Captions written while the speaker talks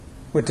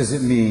What does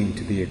it mean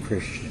to be a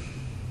Christian?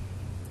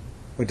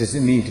 What does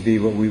it mean to be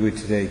what we would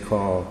today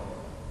call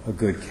a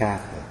good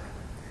Catholic?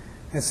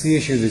 That's the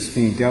issue that's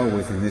being dealt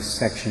with in this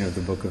section of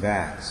the book of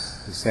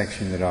Acts, the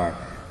section that our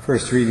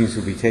first readings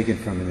will be taken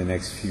from in the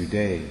next few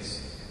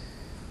days.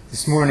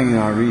 This morning in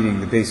our reading,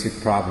 the basic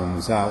problem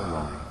was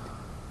outlined.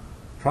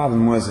 The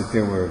problem was that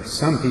there were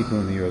some people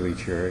in the early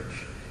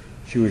church,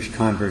 Jewish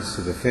converts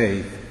to the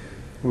faith,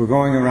 who were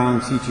going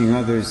around teaching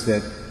others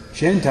that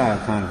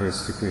Gentile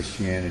converts to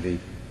Christianity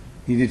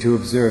needed to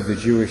observe the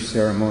Jewish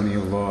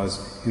ceremonial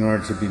laws in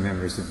order to be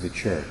members of the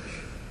church.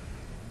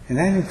 And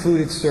that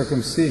included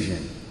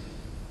circumcision,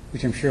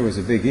 which I'm sure was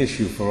a big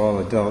issue for all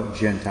adult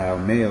Gentile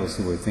males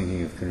who were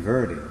thinking of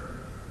converting.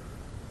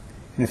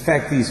 In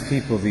effect, these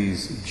people,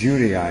 these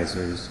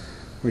Judaizers,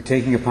 were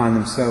taking upon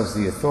themselves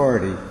the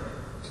authority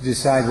to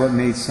decide what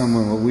made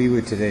someone what we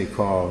would today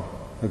call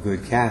a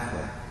good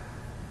Catholic.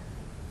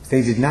 If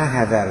they did not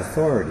have that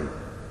authority,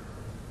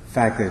 the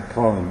fact that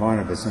Paul and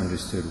Barnabas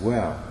understood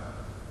well,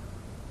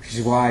 which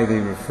is why they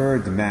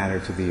referred the matter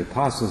to the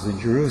apostles in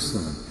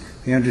Jerusalem.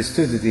 They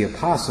understood that the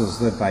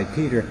apostles, led by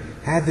Peter,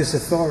 had this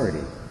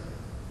authority.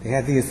 They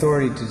had the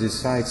authority to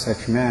decide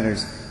such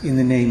matters in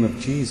the name of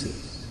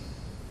Jesus.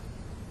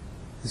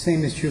 The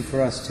same is true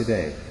for us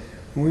today.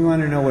 When we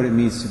want to know what it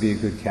means to be a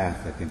good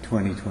Catholic in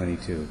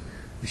 2022,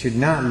 we should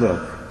not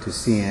look to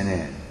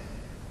CNN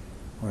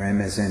or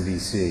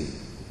MSNBC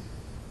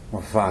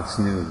or Fox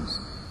News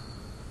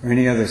or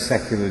any other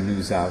secular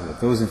news outlet.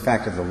 Those, in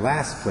fact, are the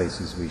last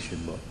places we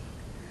should look.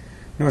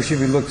 Nor should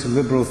we look to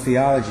liberal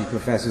theology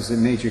professors at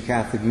major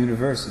Catholic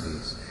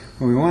universities.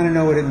 When we want to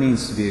know what it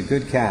means to be a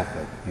good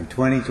Catholic in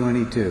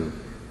 2022,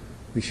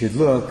 we should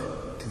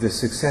look to the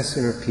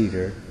successor of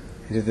Peter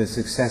and to the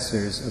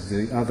successors of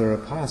the other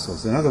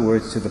apostles. In other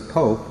words, to the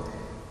Pope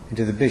and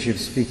to the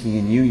bishops speaking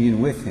in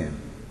union with him.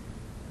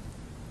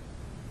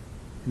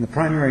 And the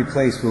primary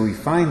place where we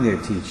find their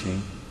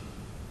teaching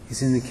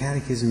is in the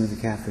Catechism of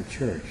the Catholic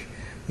Church,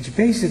 which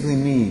basically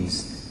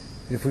means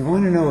that if we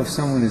want to know if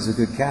someone is a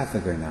good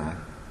Catholic or not,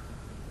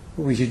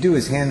 what we should do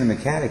is hand them a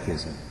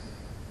catechism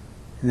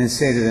and then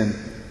say to them,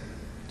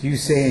 do you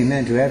say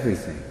amen to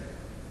everything?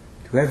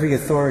 To every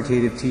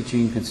authoritative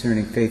teaching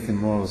concerning faith and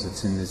morals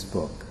that's in this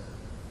book?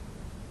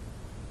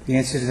 The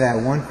answer to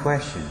that one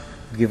question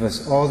would give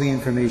us all the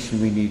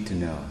information we need to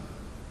know.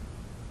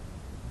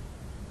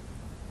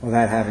 Well,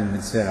 that having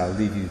been said, I'll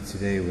leave you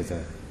today with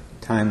a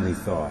timely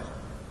thought.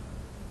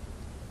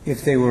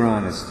 If they were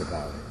honest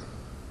about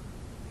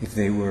it, if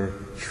they were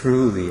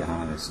truly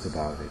honest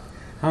about it,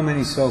 how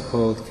many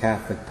so-called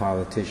Catholic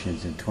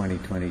politicians in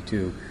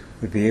 2022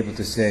 would be able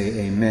to say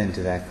amen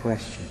to that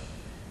question?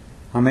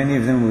 How many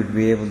of them would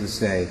be able to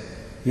say,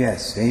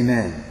 yes,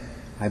 amen,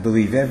 I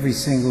believe every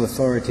single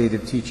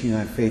authoritative teaching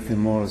on faith and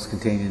morals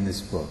contained in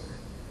this book.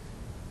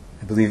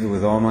 I believe it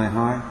with all my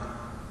heart.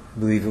 I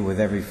believe it with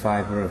every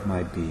fiber of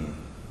my being.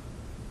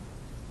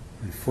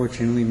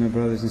 Unfortunately, my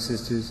brothers and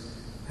sisters,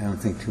 I don't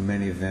think too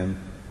many of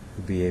them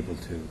would be able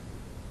to.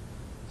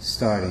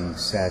 Starting,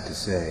 sad to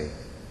say,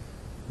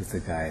 with the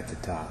guy at the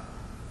top.